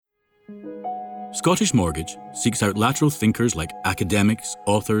Scottish Mortgage seeks out lateral thinkers like academics,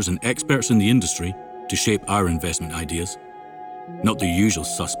 authors, and experts in the industry to shape our investment ideas, not the usual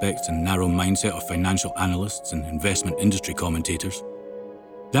suspects and narrow mindset of financial analysts and investment industry commentators.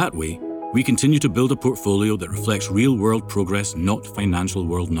 That way, we continue to build a portfolio that reflects real-world progress, not financial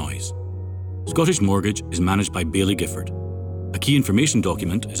world noise. Scottish Mortgage is managed by Baillie Gifford. A key information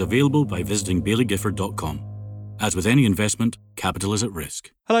document is available by visiting baileygifford.com. As with any investment, capital is at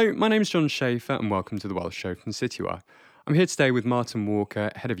risk. Hello, my name's John Schaefer and welcome to The Wealth Show from Citywire. I'm here today with Martin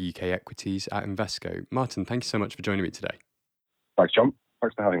Walker, Head of UK Equities at Invesco. Martin, thank you so much for joining me today. Thanks, John.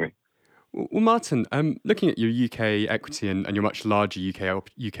 Thanks for having me. Well, Martin, looking at your UK equity and your much larger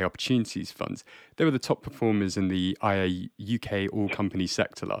UK opportunities funds, they were the top performers in the IA UK all-company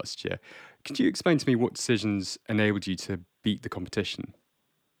sector last year. Could you explain to me what decisions enabled you to beat the competition?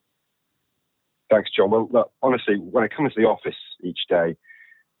 Thanks, John. Well, look, honestly, when I come into the office each day,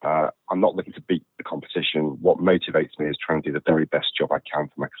 I'm not looking to beat the competition. What motivates me is trying to do the very best job I can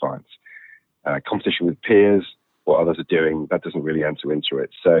for my clients. Competition with peers, what others are doing, that doesn't really enter into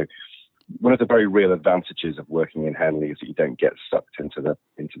it. So one of the very real advantages of working in Henley is that you don't get sucked into the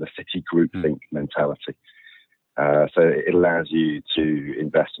city groupthink mentality. So it allows you to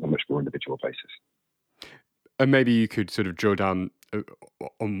invest on a much more individual basis. And maybe you could sort of drill down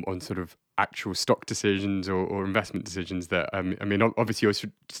on sort of actual stock decisions or investment decisions that, obviously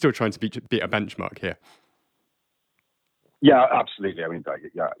you're still trying to beat a benchmark here. Yeah, absolutely.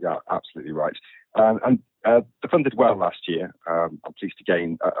 Yeah, absolutely right. And the fund did well last year. I'm pleased to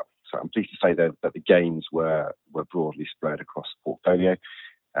say that the gains were broadly spread across the portfolio.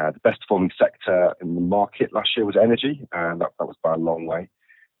 The best performing sector in the market last year was energy, and that was by a long way.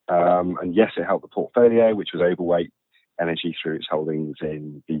 And yes, it helped the portfolio, which was overweight energy through its holdings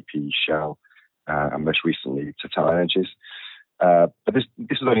in BP, Shell, and most recently TotalEnergies. But this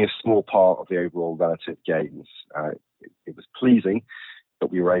was only a small part of the overall relative gains. It was pleasing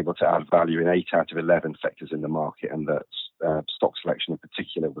that we were able to add value in 8 out of 11 sectors in the market, and that stock selection in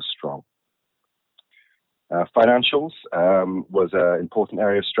particular was strong. Financials was an important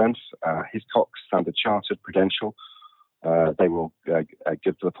area of strength. Hiscox, Standard Chartered, Prudential, they were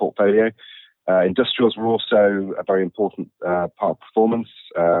good for the portfolio. Industrials were also a very important part of performance,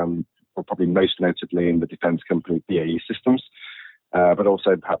 probably most notably in the defence company BAE Systems, but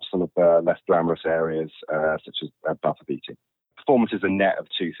also perhaps some of the less glamorous areas such as Balfour Beatty. Performance is a net of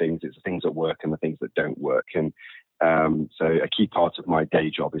two things. It's the things that work and the things that don't work. And so a key part of my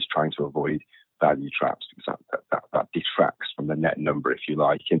day job is trying to avoid value traps, because that detracts from the net number, if you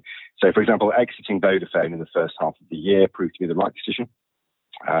like. And so, for example, exiting Vodafone in the first half of the year proved to be the right decision,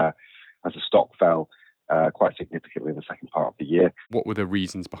 as the stock fell quite significantly in the second part of the year. What were the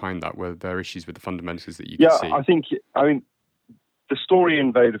reasons behind that? Were there issues with the fundamentals that you could see? Yeah, the story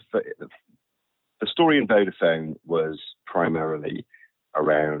in Vodafone was primarily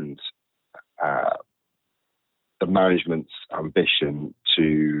around the management's ambition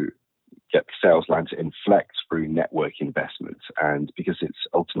to get the sales line to inflect through network investment. And because it's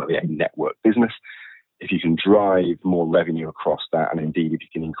ultimately a network business, if you can drive more revenue across that, and indeed if you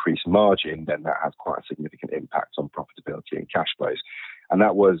can increase margin, then that has quite a significant impact on profitability and cash flows. And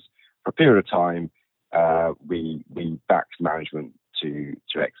that was, for a period of time, we backed management to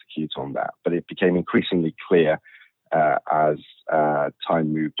execute on that. But it became increasingly clear as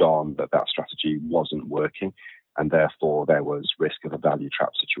time moved on that strategy wasn't working, and therefore there was risk of a value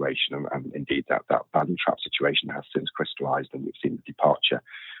trap situation. And indeed that value trap situation has since crystallised, and we've seen the departure,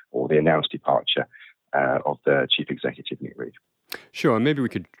 or the announced departure, of the chief executive, Nick Reed. Sure, and maybe we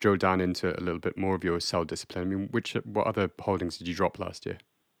could drill down into a little bit more of your sell discipline. What other holdings did you drop last year?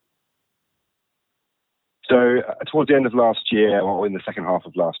 So towards the end of last year, or in the second half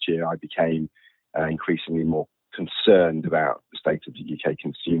of last year, I became increasingly more concerned about the state of the UK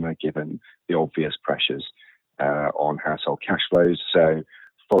consumer, given the obvious pressures on household cash flows. So,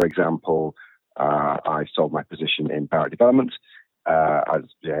 for example, I sold my position in Barratt Development. I'm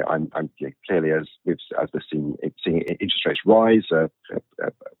clearly, as we're seeing interest rates rise,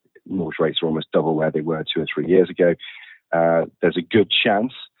 mortgage rates are almost double where they were 2 or 3 years ago. There's a good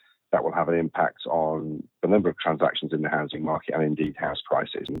chance that will have an impact on the number of transactions in the housing market and indeed house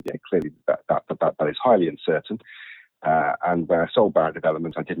prices. And clearly that is highly uncertain. And when I sold Barratt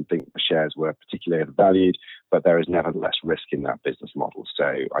Development, I didn't think the shares were particularly overvalued, but there is nevertheless risk in that business model. So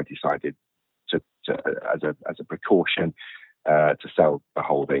I decided to as a precaution, to sell the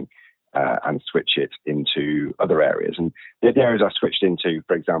holding and switch it into other areas. And the areas I switched into,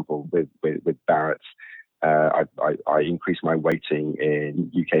 for example, with Barratt, I increased my weighting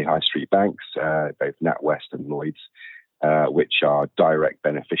in UK high street banks, both NatWest and Lloyds. which are direct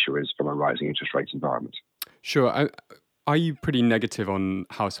beneficiaries from a rising interest rate environment. Sure. Are you pretty negative on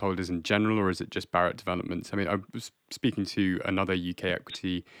householders in general, or is it just Barratt Developments? I mean, I was speaking to another UK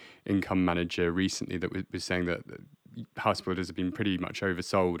equity income manager recently that was saying that house builders have been pretty much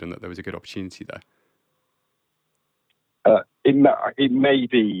oversold and that there was a good opportunity there. It may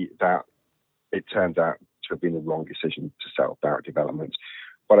be that it turns out to have been the wrong decision to sell Barratt Developments.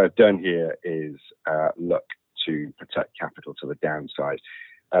 What I've done here is look to protect capital to the downside.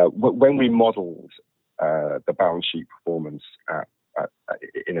 When we modelled the balance sheet performance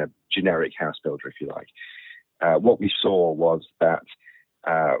in a generic house builder, if you like, what we saw was that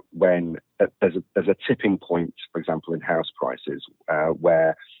when there's a tipping point, for example, in house prices,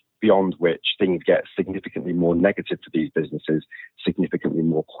 where beyond which things get significantly more negative for these businesses significantly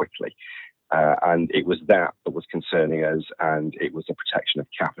more quickly. And it was that was concerning us, and it was the protection of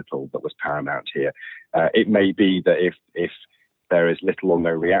capital that was paramount here. It may be that if there is little or no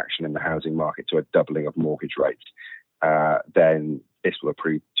reaction in the housing market to a doubling of mortgage rates, then this will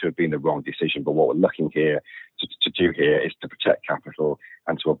prove to have been the wrong decision. But what we're looking here to do here is to protect capital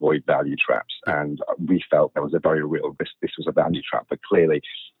and to avoid value traps. And we felt there was a very real risk this was a value trap. But clearly,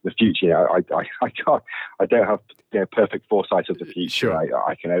 the future, I don't have perfect foresight of the future. Sure.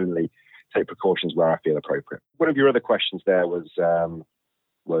 I can only take precautions where I feel appropriate. One of your other questions there was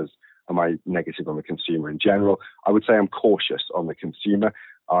am I negative on the consumer in general? I would say I'm cautious on the consumer.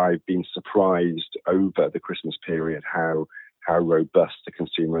 I've been surprised over the Christmas period how robust the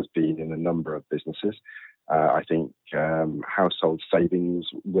consumer has been in a number of businesses. I think household savings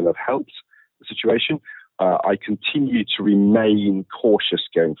will have helped the situation. I continue to remain cautious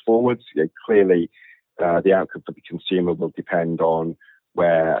going forward. Clearly, the outcome for the consumer will depend on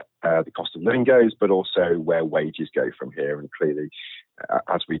where the cost of living goes, but also where wages go from here. And clearly,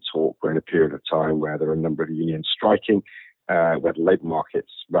 as we talk, we're in a period of time where there are a number of unions striking, where the labour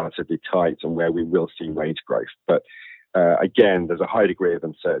market's relatively tight, and where we will see wage growth. But again, there's a high degree of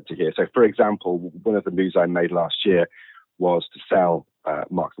uncertainty here. So, for example, one of the moves I made last year was to sell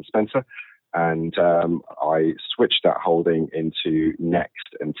Marks and Spencer, and I switched that holding into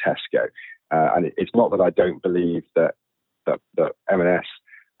Next and Tesco. And it's not that I don't believe that M&S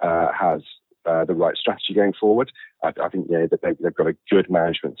has the right strategy going forward. I think that they've got a good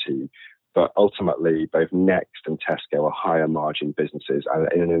management team, but ultimately both Next and Tesco are higher margin businesses.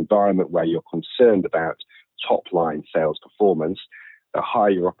 And in an environment where you're concerned about top line sales performance, the higher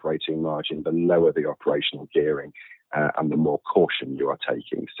your operating margin, the lower the operational gearing, and the more caution you are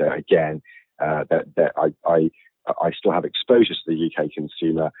taking. So again, I still have exposure to the UK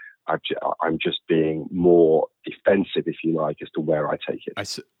consumer. I'm just being more defensive, if you like, as to where I take it.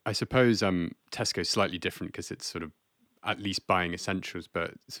 I suppose Tesco's slightly different because it's sort of at least buying essentials,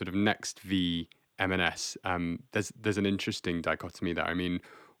 but sort of Next v M&S, there's an interesting dichotomy there. I mean,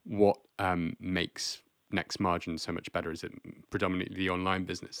 what makes Next margin so much better? Is it predominantly the online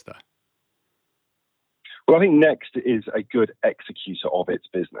business there? Well, I think Next is a good executor of its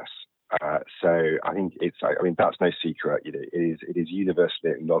business. So I think that's no secret. It is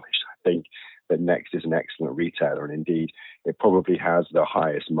universally acknowledged, I think, that Next is an excellent retailer, and indeed it probably has the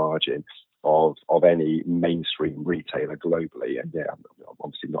highest margin of any mainstream retailer globally. And yeah,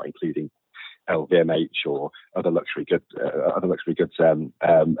 obviously not including LVMH or other luxury goods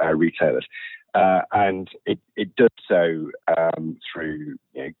retailers. And it does so through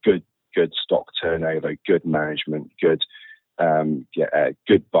good stock turnover, good management, good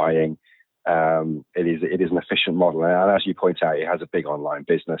buying. It is an efficient model, and as you point out, it has a big online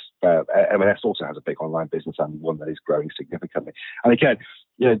business. M&S also has a big online business, and one that is growing significantly. And again,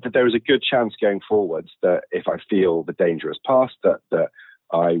 there is a good chance going forwards that if I feel the danger has passed, that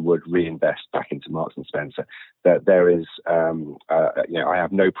I would reinvest back into Marks and Spencer. That there is, I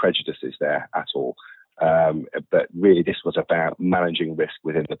have no prejudices there at all. But really, this was about managing risk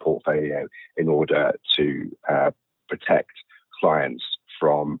within the portfolio in order to protect clients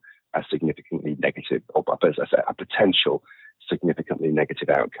from a significantly negative, or as I say, a potential significantly negative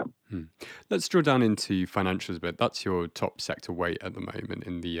outcome. Let's drill down into financials a bit. That's your top sector weight at the moment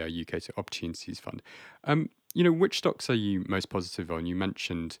in the UK Opportunities Fund. Which stocks are you most positive on? You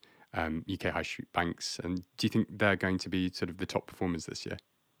mentioned UK high street banks, and do you think they're going to be sort of the top performers this year?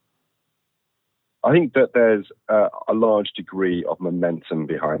 I think that there's a large degree of momentum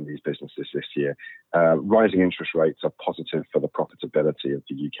behind these businesses this year. Rising interest rates are positive for the profitability of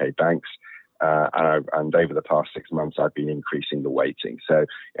the UK banks. And over the past 6 months, I've been increasing the weighting. So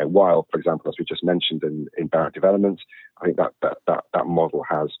while, for example, as we just mentioned in Barratt Developments, I think that model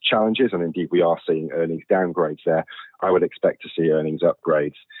has challenges, and indeed we are seeing earnings downgrades there. I would expect to see earnings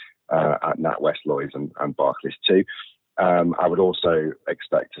upgrades at NatWest, Lloyds and Barclays too. I would also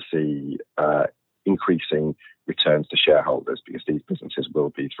expect to see increasing returns to shareholders because these businesses will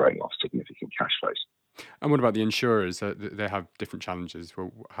be throwing off significant cash flows. And what about the insurers? They have different challenges.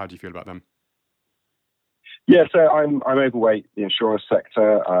 Well, how do you feel about them? Yeah, so I'm overweight the insurance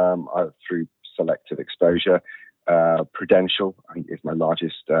sector through selective exposure. Prudential, I think, is my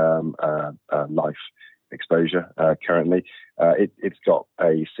largest life exposure currently. It's got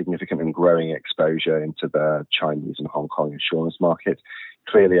a significant and growing exposure into the Chinese and Hong Kong insurance market.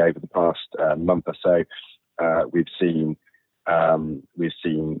 Clearly, over the past month or so, we've seen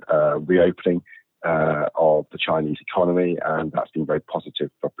reopening of the Chinese economy, and that's been very positive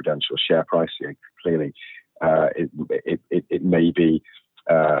for Prudential share price. Clearly, it may be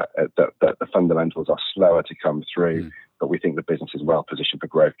that the fundamentals are slower to come through, but we think the business is well positioned for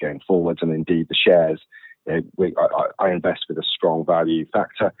growth going forwards. And indeed, the shares, I invest with a strong value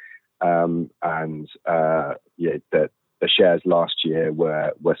factor, the shares last year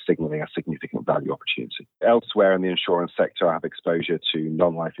were signalling a significant value opportunity. Elsewhere in the insurance sector, I have exposure to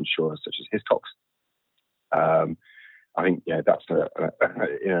non-life insurers such as Hiscox. I think that's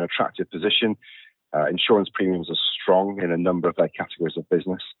in an attractive position. Insurance premiums are strong in a number of their categories of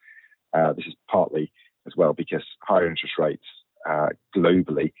business. This is partly as well because higher interest rates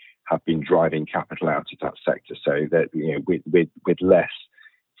globally have been driving capital out of that sector. So that with less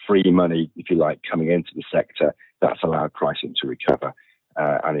free money, if you like, coming into the sector, that's allowed pricing to recover.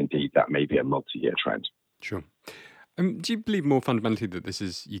 And indeed, that may be a multi-year trend. Sure. Do you believe more fundamentally that this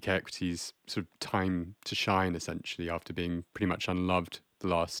is UK equities' sort of time to shine, essentially, after being pretty much unloved the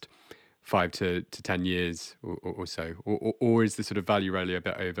last 5 to 10 years or so? Or is the sort of value rally a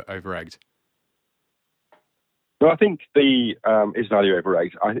bit over-egged? Well, I think is value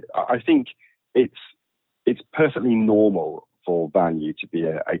over-egged. I think it's perfectly normal for value to be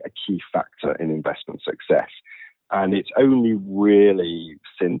a key factor in investment success. And it's only really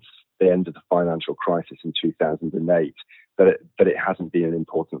since the end of the financial crisis in 2008 that it hasn't been an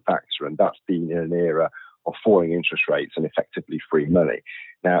important factor. And that's been in an era of falling interest rates and effectively free money.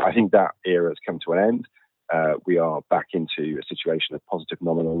 Now, I think that era has come to an end. We are back into a situation of positive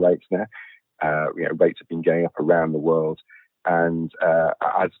nominal rates now. Rates have been going up around the world, and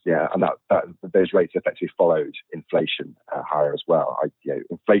those rates effectively followed inflation higher as well.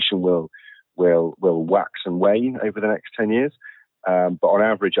 Inflation will wax and wane over the next 10 years, but on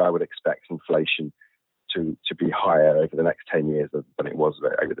average, I would expect inflation to be higher over the next 10 years than it was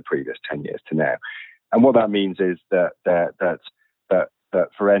over the previous 10 years to now. And what that means is that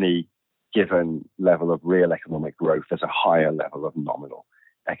for any given level of real economic growth, there's a higher level of nominal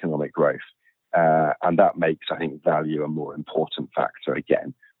economic growth. And that makes, I think, value a more important factor,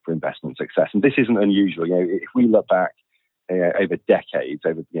 again, for investment success. And this isn't unusual. If we look back over decades,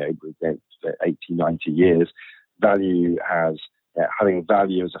 over 80, 90 years, having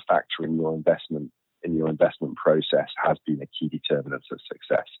value as a factor in your investment process has been a key determinant of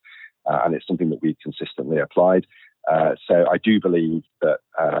success. And it's something that we've consistently applied. So I do believe that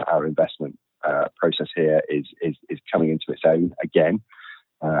our investment process here is coming into its own again,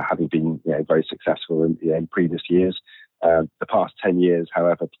 having been very successful in previous years. The past 10 years,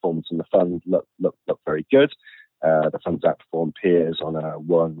 however, performance in the fund look very good. The fund's outperformed peers on a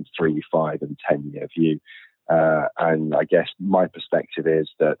 1, 3, 5, and 10-year view. And I guess my perspective is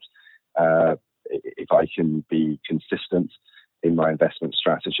that if I can be consistent in my investment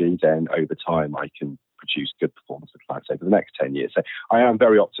strategy, then over time I can produce good performance for clients over the next 10 years. So I am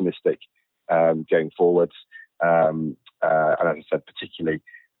very optimistic going forwards. And as I said, particularly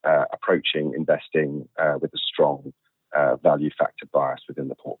approaching investing with a strong value factor bias within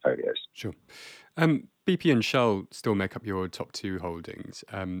the portfolios. Sure. BP and Shell still make up your top 2 holdings,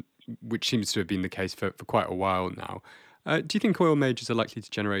 which seems to have been the case for quite a while now. Do you think oil majors are likely to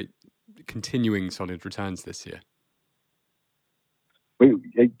generate continuing solid returns this year?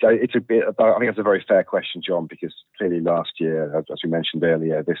 It's a bit. I think that's a very fair question, John, because clearly last year, as we mentioned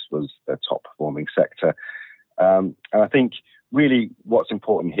earlier, this was the top performing sector. And I think really what's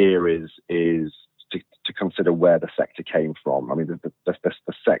important here is to consider where the sector came from. I mean, the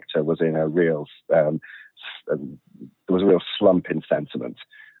sector was in a real there was a real slump in sentiment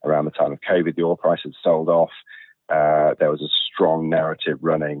around the time of COVID. The oil price had sold off. There was a strong narrative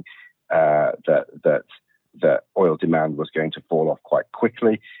running that oil demand was going to fall off quite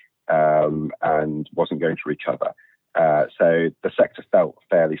quickly and wasn't going to recover. So the sector felt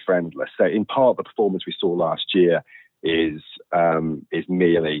fairly friendless. So in part, the performance we saw last year is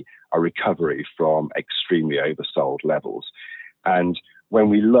merely a recovery from extremely oversold levels. And when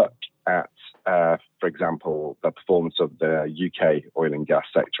we look at, for example, the performance of the UK oil and gas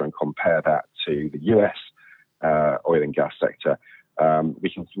sector and compare that to the US oil and gas sector. We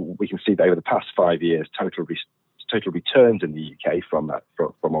can see that over the past 5 years, total returns in the UK from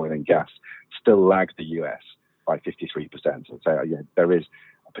oil and gas still lag the US by 53%. And so there is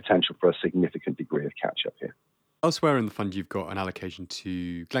a potential for a significant degree of catch up here. Elsewhere in the fund, you've got an allocation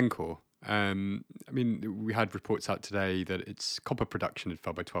to Glencore. We had reports out today that its copper production had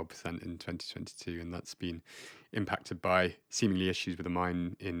fell by 12% in 2022, and that's been impacted by seemingly issues with a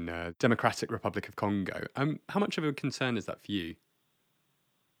mine in Democratic Republic of Congo. How much of a concern is that for you?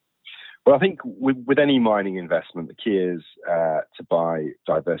 Well, I think with any mining investment, the key is to buy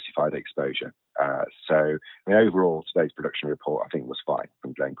diversified exposure. Overall, today's production report, I think, was fine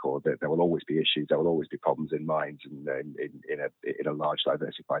from Glencore. There will always be issues. There will always be problems in mines and in a large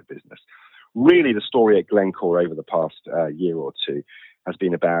diversified business. Really, the story at Glencore over the past year or two has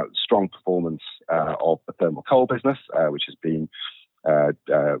been about strong performance of the thermal coal business, which has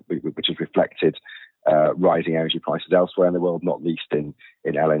reflected rising energy prices elsewhere in the world, not least in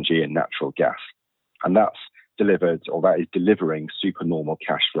LNG and natural gas. And that is delivering supernormal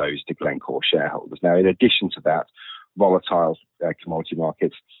cash flows to Glencore shareholders. Now, in addition to that, volatile commodity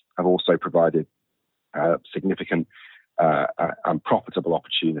markets have also provided significant and profitable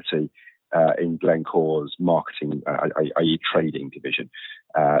opportunity in Glencore's marketing, i.e. trading division.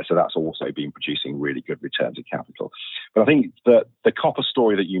 So that's also been producing really good returns of capital. But I think that the copper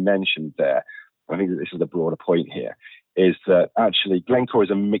story that you mentioned there, I think that this is the broader point here, is that actually Glencore is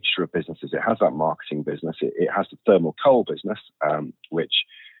a mixture of businesses. It has that marketing business. It has the thermal coal business, which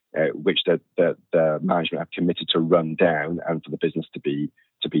the management have committed to run down and for the business to be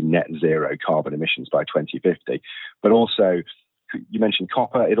net zero carbon emissions by 2050. But also, you mentioned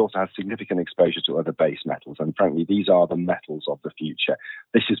copper. It also has significant exposure to other base metals. And frankly, these are the metals of the future.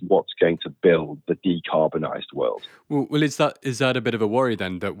 This is what's going to build the decarbonised world. Well, is that a bit of a worry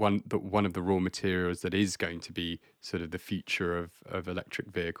then that one of the raw materials that is going to be sort of the future of electric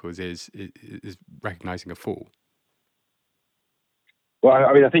vehicles is recognising a fall? Well,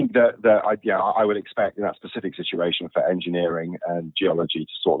 I think I would expect in that specific situation for engineering and geology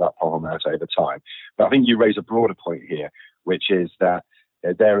to sort that problem out over time. But I think you raise a broader point here, which is that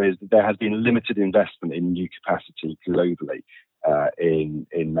there has been limited investment in new capacity globally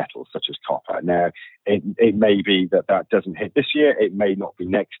in metals such as copper. Now, it may be that doesn't hit this year. It may not be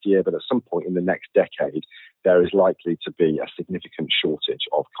next year, but at some point in the next decade, there is likely to be a significant shortage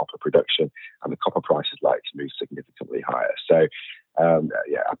of copper production, and the copper price is likely to move significantly higher. So,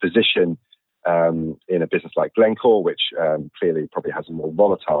 a position in a business like Glencore, which clearly probably has a more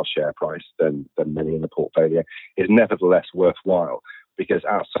volatile share price than many in the portfolio, is nevertheless worthwhile, because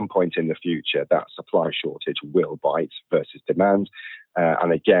at some point in the future, that supply shortage will bite versus demand.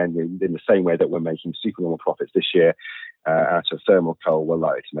 And again, in the same way that we're making supernormal profits this year out of thermal coal, we're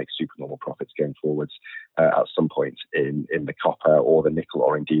likely to make supernormal profits going forwards at some point in the copper or the nickel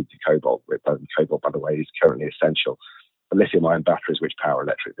or indeed the cobalt. Cobalt, by the way, is currently essential for lithium-ion batteries which power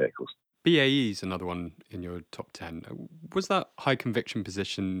electric vehicles. BAE is another one in your top 10. Was that high conviction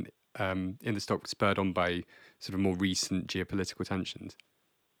position in the stock spurred on by sort of more recent geopolitical tensions?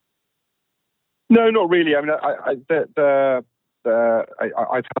 No, not really. I mean,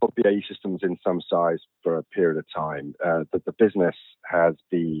 I've held BAE Systems in some size for a period of time. The business has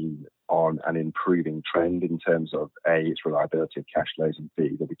been on an improving trend in terms of A, its reliability of cash flows, and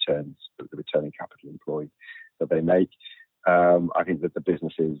B, the return in capital employed that they make. I think that the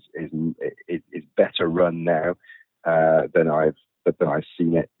business is better run now than I've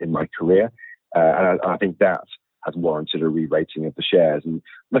seen it in my career, and I think that has warranted a re-rating of the shares. And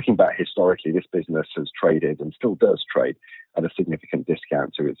looking back historically, this business has traded and still does trade at a significant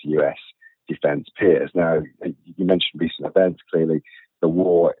discount to its US defence peers. Now, you mentioned recent events. Clearly, the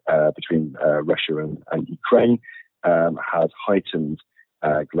war between Russia and Ukraine has heightened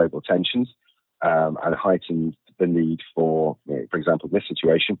global tensions and heightened the need for example, in this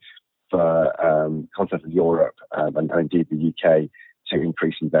situation, for continental Europe and indeed the UK to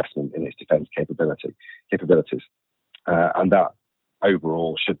increase investment in its defence capabilities, and that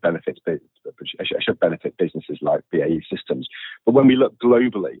overall should benefit businesses like BAE Systems. But when we look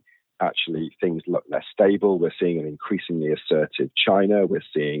globally, actually things look less stable. We're seeing an increasingly assertive China. We're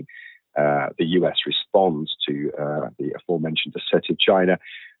seeing the US respond to the aforementioned assertive China.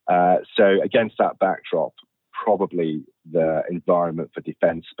 So against that backdrop, probably the environment for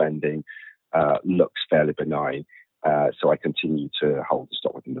defence spending looks fairly benign. So I continue to hold the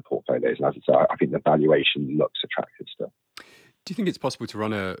stock within the portfolios. And as I say, I think the valuation looks attractive still. Do you think it's possible to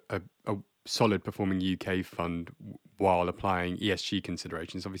run a solid performing UK fund while applying ESG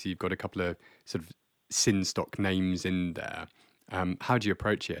considerations? Obviously, you've got a couple of sort of sin stock names in there. How do you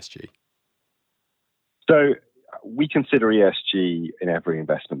approach ESG? So we consider ESG in every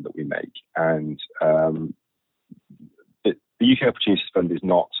investment that we make, and the UK Opportunities Fund is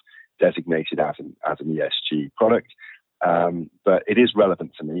not designated as an ESG product, but it is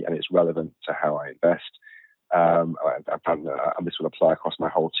relevant to me and it's relevant to how I invest. And this will apply across my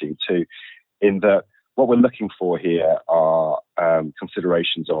whole team too, in that what we're looking for here are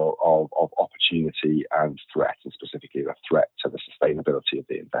considerations of opportunity and threat, and specifically the threat to the sustainability of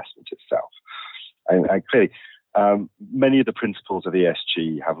the investment itself. And clearly, many of the principles of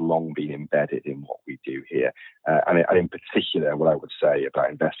ESG have long been embedded in what we do here. And in particular, what I would say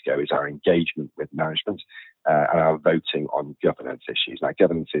about Invesco is our engagement with management and our voting on governance issues. Now,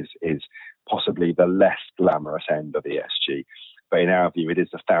 governance is possibly the less glamorous end of ESG, but in our view, it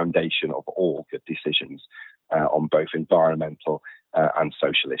is the foundation of all good decisions on both environmental and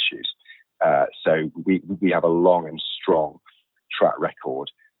social issues. So we have a long and strong track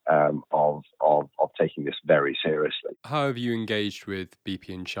record of taking this very seriously. How have you engaged with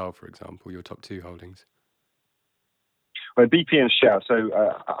BP and Shell, for example, your top two holdings? Well, BP and Shell. So,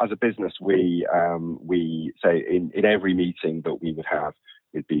 as a business, we say in every meeting that we would have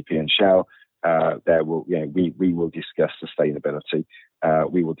with BP and Shell, we will discuss sustainability.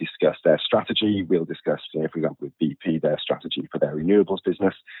 We will discuss their strategy. We'll discuss, for example, with BP, their strategy for their renewables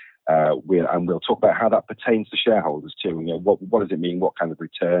business. We'll talk about how that pertains to shareholders too. What does it mean? What kind of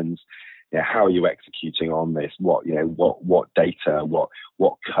returns? How are you executing on this? What data? What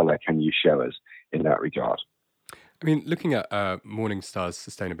colour can you show us in that regard? I mean, looking at Morningstar's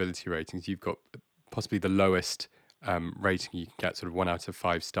sustainability ratings, you've got possibly the lowest rating you can get, sort of 1 out of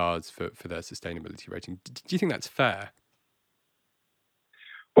 5 stars for their sustainability rating. Do you think that's fair?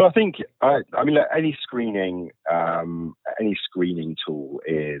 Well, I think any screening tool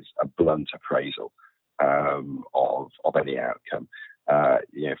is a blunt appraisal of any outcome.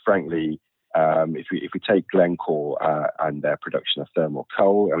 Frankly, if we take Glencore and their production of thermal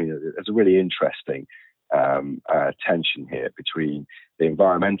coal, there's a really interesting tension here between the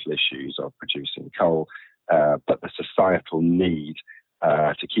environmental issues of producing coal, but the societal need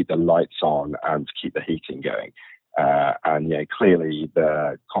to keep the lights on and to keep the heating going. Clearly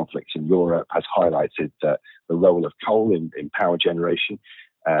the conflict in Europe has highlighted that the role of coal in power generation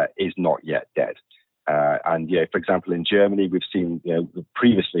is not yet dead. For example, in Germany, we've seen a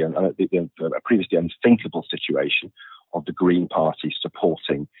previously unthinkable situation of the Green Party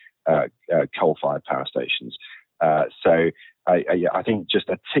supporting coal-fired power stations. So I think just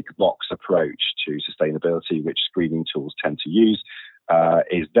a tick box approach to sustainability, which screening tools tend to use,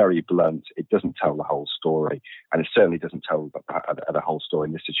 is very blunt. It doesn't tell the whole story, and it certainly doesn't tell the whole story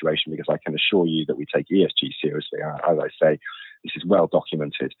in this situation, because I can assure you that we take ESG seriously. As I say, this is well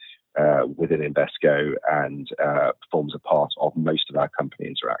documented within Invesco and forms a part of most of our company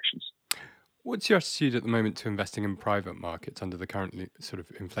interactions. What's your attitude at the moment to investing in private markets under the current sort of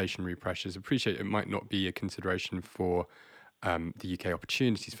inflationary pressures? I appreciate it might not be a consideration for the UK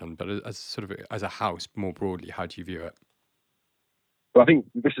Opportunities Fund, but as a house more broadly, how do you view it? Well, I think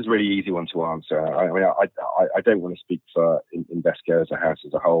this is a really easy one to answer. I don't want to speak for Invesco as a house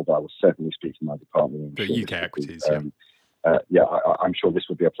as a whole, but I will certainly speak for my department. But UK Equities, I'm sure this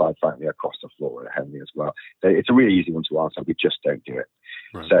would be applied, frankly, across the floor at Henley as well. So it's a really easy one to answer. We just don't do it.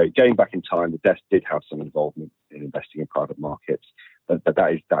 Right. So going back in time, the desk did have some involvement in investing in private markets, but that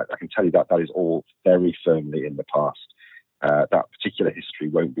I can tell you that is all very firmly in the past. That particular history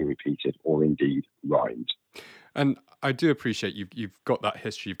won't be repeated or indeed rhymed. And I do appreciate you've got that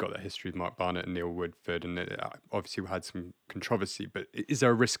history. You've got that history with Mark Barnett and Neil Woodford, and obviously we had some controversy. But is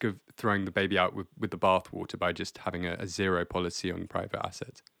there a risk of throwing the baby out with the bathwater by just having a zero policy on private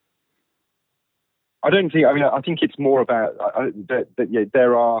assets? I don't think. I think it's more about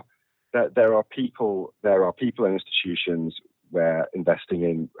there are people and institutions where investing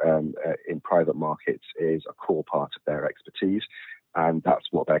in private markets is a core part of their expertise, and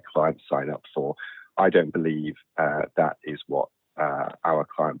that's what their clients sign up for. I don't believe that is what our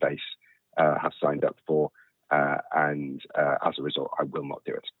client base have signed up for, and as a result, I will not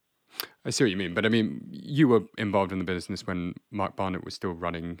do it. I see what you mean, but you were involved in the business when Mark Barnett was still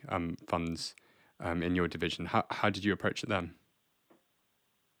running funds in your division. How did you approach it then?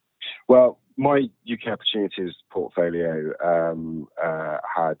 Well, my UK Opportunities portfolio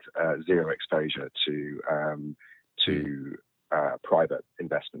had zero exposure to private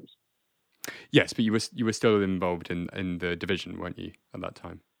investments. Yes, but you were still involved in the division, weren't you, at that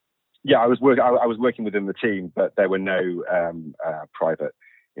time? Yeah, I was working within the team, but there were no private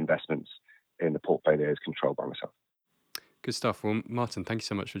investments in the portfolios controlled by myself. Good stuff. Well, Martin, thank you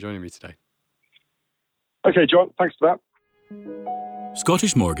so much for joining me today. Okay, John, thanks for that.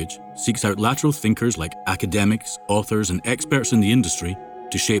 Scottish Mortgage seeks out lateral thinkers like academics, authors, and experts in the industry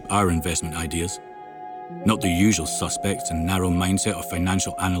to shape our investment ideas, not the usual suspects and narrow mindset of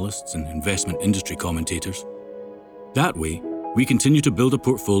financial analysts and investment industry commentators. That way, we continue to build a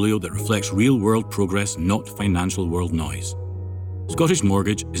portfolio that reflects real-world progress, not financial world noise. Scottish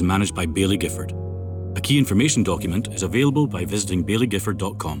Mortgage is managed by Baillie Gifford. A key information document is available by visiting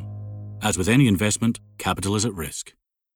baileygifford.com. As with any investment, capital is at risk.